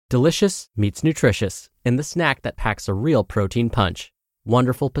Delicious meets nutritious in the snack that packs a real protein punch.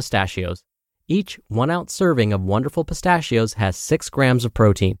 Wonderful Pistachios. Each 1-ounce serving of Wonderful Pistachios has 6 grams of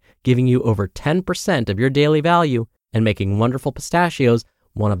protein, giving you over 10% of your daily value and making Wonderful Pistachios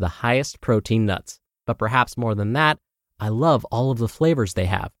one of the highest protein nuts. But perhaps more than that, I love all of the flavors they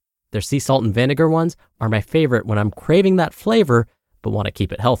have. Their sea salt and vinegar ones are my favorite when I'm craving that flavor but want to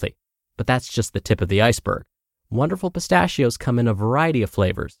keep it healthy. But that's just the tip of the iceberg. Wonderful Pistachios come in a variety of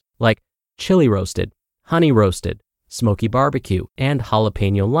flavors, like chili roasted, honey roasted, smoky barbecue, and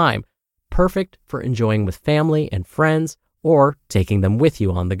jalapeno lime, perfect for enjoying with family and friends or taking them with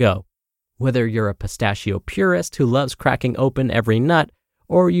you on the go. Whether you're a pistachio purist who loves cracking open every nut,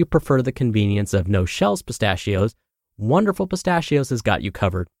 or you prefer the convenience of no-shells pistachios, Wonderful Pistachios has got you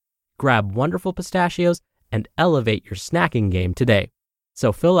covered. Grab Wonderful Pistachios and elevate your snacking game today.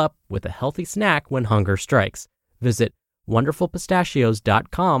 So fill up with a healthy snack when hunger strikes. Visit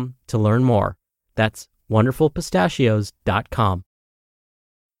wonderfulpistachios.com to learn more. That's wonderfulpistachios.com.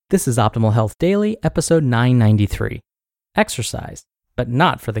 This is Optimal Health Daily, episode 993. Exercise, but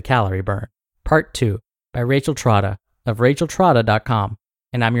not for the calorie burn. Part 2 by Rachel Trotta of racheltrotta.com.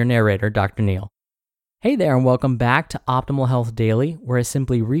 And I'm your narrator, Dr. Neil. Hey there, and welcome back to Optimal Health Daily, where I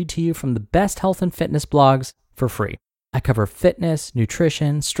simply read to you from the best health and fitness blogs for free. I cover fitness,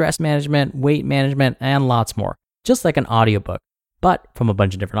 nutrition, stress management, weight management, and lots more, just like an audiobook, but from a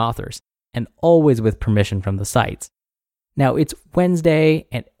bunch of different authors, and always with permission from the sites. Now, it's Wednesday,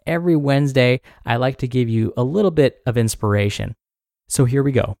 and every Wednesday, I like to give you a little bit of inspiration. So here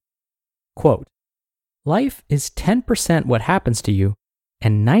we go. Quote, "Life is 10% what happens to you,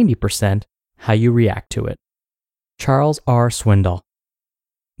 and 90% how you react to it." Charles R. Swindoll.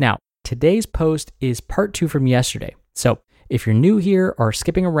 Now, today's post is part 2 from yesterday. So if you're new here or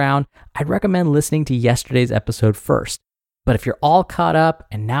skipping around, I'd recommend listening to yesterday's episode first. But if you're all caught up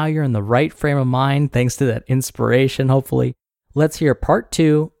and now you're in the right frame of mind, thanks to that inspiration, hopefully, let's hear part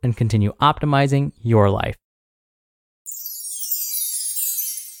 2 and continue optimizing your life.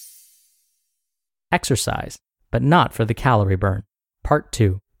 Exercise, but not for the calorie burn. Part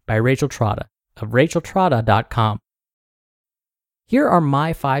 2 by Rachel Trotta of racheltrotta.com. Here are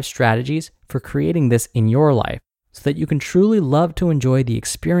my 5 strategies for creating this in your life so that you can truly love to enjoy the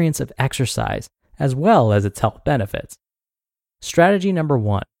experience of exercise as well as its health benefits. Strategy number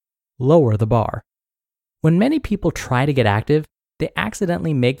 1, lower the bar. When many people try to get active, they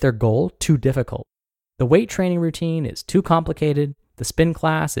accidentally make their goal too difficult. The weight training routine is too complicated, the spin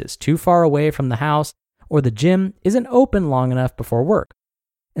class is too far away from the house, or the gym isn't open long enough before work.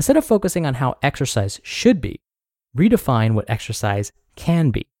 Instead of focusing on how exercise should be, redefine what exercise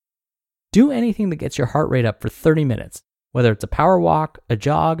can be. Do anything that gets your heart rate up for 30 minutes, whether it's a power walk, a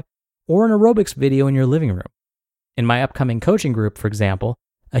jog, or an aerobics video in your living room. In my upcoming coaching group, for example,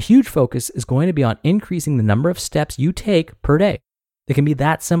 a huge focus is going to be on increasing the number of steps you take per day. It can be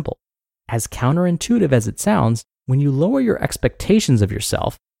that simple. As counterintuitive as it sounds, when you lower your expectations of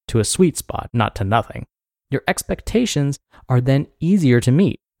yourself to a sweet spot, not to nothing, your expectations are then easier to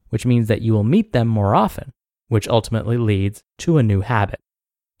meet, which means that you will meet them more often, which ultimately leads to a new habit.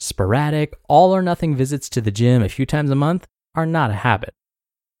 Sporadic, all or nothing visits to the gym a few times a month are not a habit.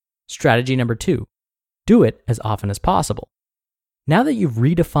 Strategy number 2, do it as often as possible. Now that you've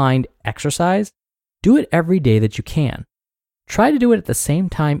redefined exercise, do it every day that you can. Try to do it at the same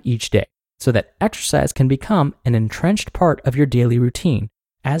time each day so that exercise can become an entrenched part of your daily routine,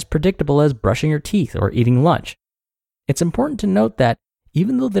 as predictable as brushing your teeth or eating lunch. It's important to note that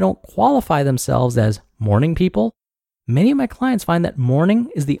even though they don't qualify themselves as morning people, many of my clients find that morning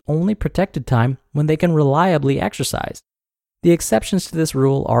is the only protected time when they can reliably exercise. The exceptions to this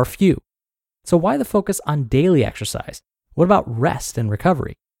rule are few. So why the focus on daily exercise? What about rest and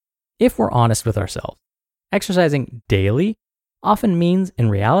recovery? If we're honest with ourselves, exercising daily often means, in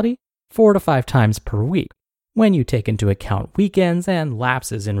reality, 4 to 5 times per week, when you take into account weekends and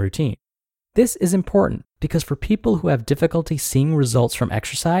lapses in routine. This is important because for people who have difficulty seeing results from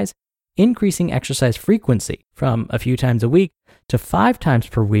exercise, increasing exercise frequency from a few times a week to 5 times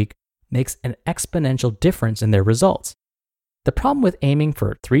per week makes an exponential difference in their results. The problem with aiming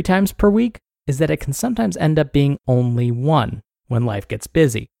for 3 times per week is that it can sometimes end up being only 1 when life gets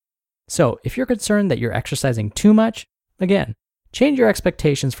busy. So if you're concerned that you're exercising too much, again, change your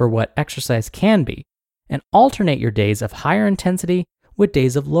expectations for what exercise can be and alternate your days of higher intensity with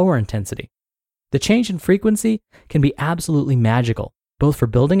days of lower intensity. The change in frequency can be absolutely magical, both for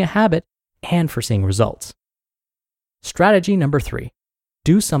building a habit and for seeing results. Strategy number 3,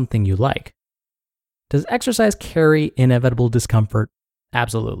 do something you like. Does exercise carry inevitable discomfort?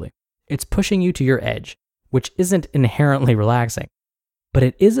 Absolutely. It's pushing you to your edge, which isn't inherently relaxing. but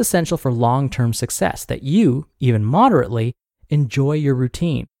it is essential for long-term success that you, even moderately, enjoy your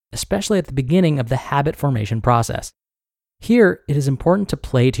routine, especially at the beginning of the habit formation process. Here, it is important to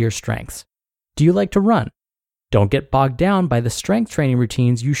play to your strengths. Do you like to run? Don't get bogged down by the strength training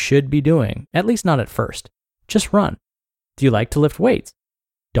routines you should be doing, at least not at first. Just run. Do you like to lift weights?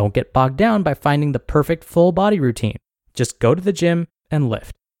 Don't get bogged down by finding the perfect full body routine. Just go to the gym and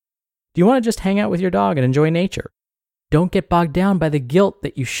lift. Do you want to just hang out with your dog and enjoy nature? Don't get bogged down by the guilt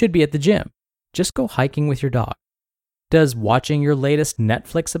that you should be at the gym. Just go hiking with your dog. Does watching your latest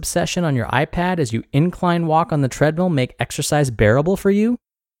Netflix obsession on your iPad as you incline walk on the treadmill make exercise bearable for you?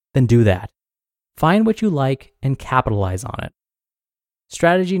 Then do that. Find what you like and capitalize on it.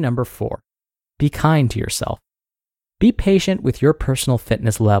 Strategy number 4, be kind to yourself. Be patient with your personal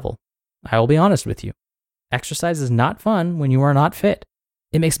fitness level. I will be honest with you. Exercise is not fun when you are not fit.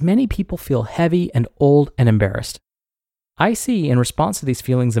 It makes many people feel heavy and old and embarrassed. I see, in response to these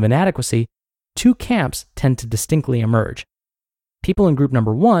feelings of inadequacy, 2 camps tend to distinctly emerge. People in group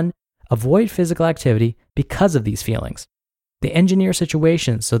number 1 avoid physical activity because of these feelings. They engineer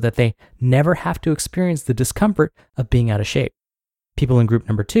situations so that they never have to experience the discomfort of being out of shape. People in group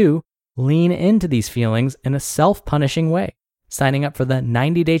number 2 lean into these feelings in a self-punishing way, signing up for the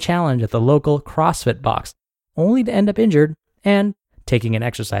 90-day challenge at the local CrossFit box, only to end up injured and taking an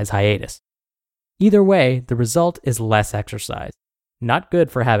exercise hiatus. Either way, the result is less exercise. Not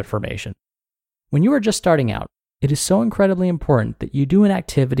good for habit formation. When you are just starting out, it is so incredibly important that you do an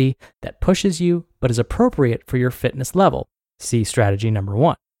activity that pushes you but is appropriate for your fitness level. See strategy number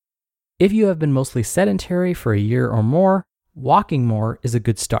 1. If you have been mostly sedentary for a year or more, walking more is a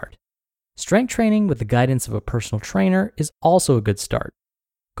good start. Strength training with the guidance of a personal trainer is also a good start.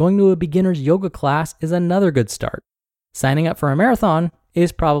 Going to a beginner's yoga class is another good start. Signing up for a marathon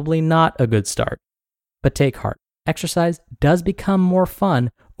is probably not a good start. But take heart, exercise does become more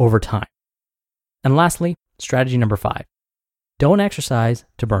fun over time. And lastly, strategy number 5. Don't exercise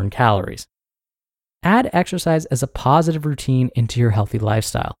to burn calories. Add exercise as a positive routine into your healthy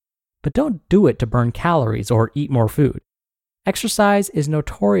lifestyle, but don't do it to burn calories or eat more food. Exercise is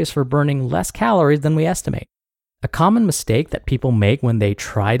notorious for burning less calories than we estimate. A common mistake that people make when they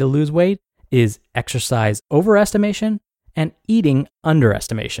try to lose weight is exercise overestimation and eating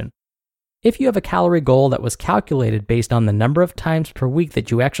underestimation. If you have a calorie goal that was calculated based on the number of times per week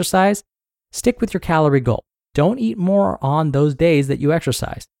that you exercise, stick with your calorie goal. Don't eat more on those days that you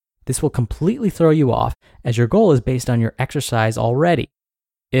exercise. This will completely throw you off as your goal is based on your exercise already.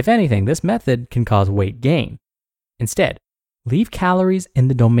 If anything, this method can cause weight gain. Instead, leave calories in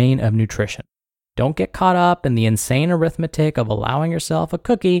the domain of nutrition. Don't get caught up in the insane arithmetic of allowing yourself a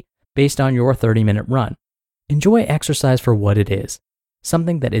cookie based on your 30-minute run. Enjoy exercise for what it is,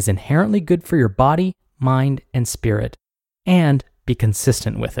 something that is inherently good for your body, mind, and spirit, and be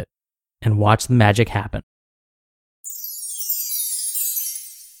consistent with it, and watch the magic happen.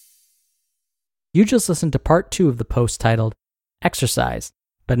 You just listened to part 2 of the post titled Exercise,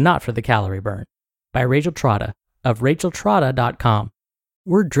 but Not for the Calorie Burn by Rachel Trotta of racheltrotta.com.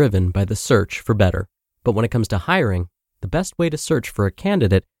 We're driven by the search for better, but when it comes to hiring, the best way to search for a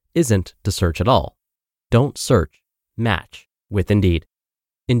candidate isn't to search at all. Don't search, match with Indeed.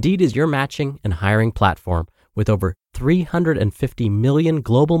 Indeed is your matching and hiring platform with over 350 million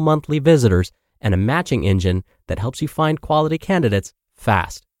global monthly visitors and a matching engine that helps you find quality candidates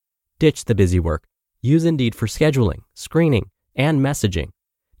fast. Ditch the busy work. Use Indeed for scheduling, screening, and messaging.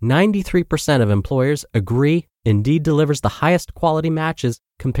 93% of employers agree Indeed delivers the highest quality matches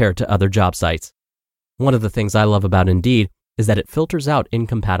compared to other job sites. One of the things I love about Indeed is that it filters out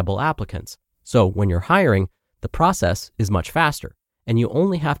incompatible applicants. So when you're hiring, the process is much faster, and you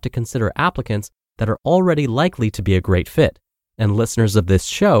only have to consider applicants that are already likely to be a great fit. And listeners of this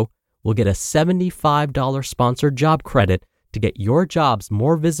show will get a $75 sponsored job credit to get your jobs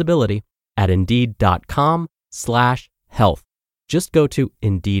more visibility at Indeed.com/health. Just go to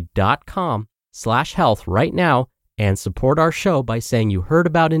Indeed.com/health right now and support our show by saying you heard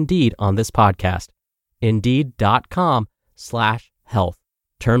about Indeed on this podcast. Indeed.com/health.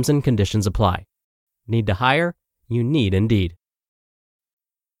 Terms and conditions apply. Need to hire? You need Indeed.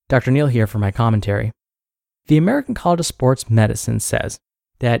 Dr. Neal here for my commentary. The American College of Sports Medicine says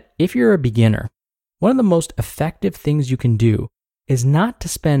that if you're a beginner, one of the most effective things you can do is not to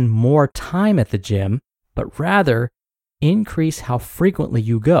spend more time at the gym, but rather increase how frequently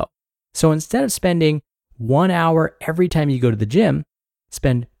you go. So instead of spending 1 hour every time you go to the gym,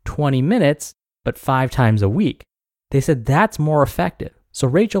 spend 20 minutes, but 5 times a week. They said that's more effective. So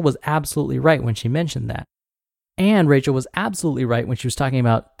Rachel was absolutely right when she mentioned that. And Rachel was absolutely right when she was talking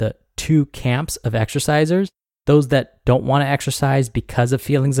about the 2 camps of exercisers. those that don't want to exercise because of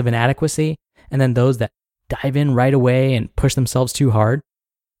feelings of inadequacy, and then those that dive in right away and push themselves too hard.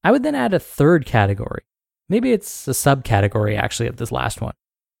 I would then add a third category. Maybe it's a subcategory actually of this last one.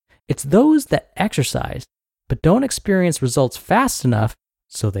 It's those that exercise but don't experience results fast enough,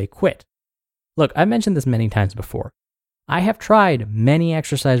 so they quit. Look, I've mentioned this many times before. I have tried many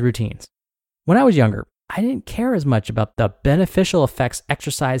exercise routines. When I was younger, I didn't care as much about the beneficial effects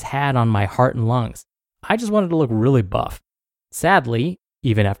exercise had on my heart and lungs. I just wanted to look really buff. Sadly,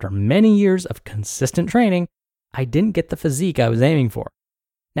 even after many years of consistent training, I didn't get the physique I was aiming for.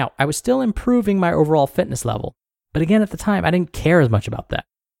 Now, I was still improving my overall fitness level, but again, at the time, I didn't care as much about that.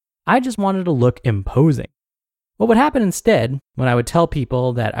 I just wanted to look imposing. What would happen instead, when I would tell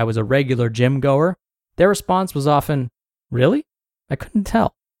people that I was a regular gym goer, their response was often, "Really? I couldn't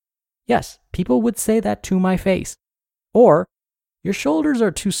tell." Yes, people would say that to my face. Or, "Your shoulders are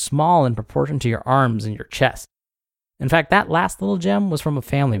too small in proportion to your arms and your chest." In fact, that last little gem was from a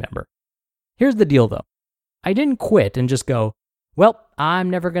family member. Here's the deal though. I didn't quit and just go, "Well, I'm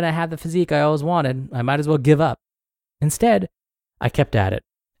never going to have the physique I always wanted. I might as well give up." Instead, I kept at it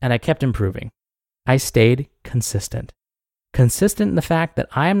and I kept improving. I stayed consistent. Consistent in the fact that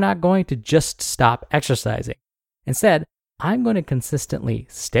I am not going to just stop exercising. Instead, I'm going to consistently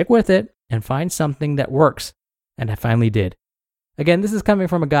stick with it and find something that works. And I finally did. Again, this is coming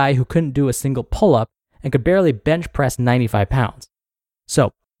from a guy who couldn't do a single pull-up and could barely bench press 95 pounds.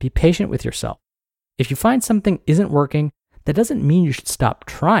 So be patient with yourself. If you find something isn't working, that doesn't mean you should stop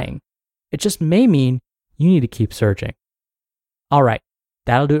trying. It just may mean you need to keep searching. All right,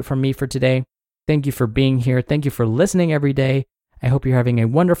 that'll do it from me for today. Thank you for being here. Thank you for listening every day. I hope you're having a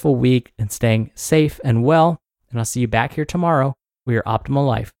wonderful week and staying safe and well. And I'll see you back here tomorrow where your optimal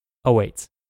life awaits.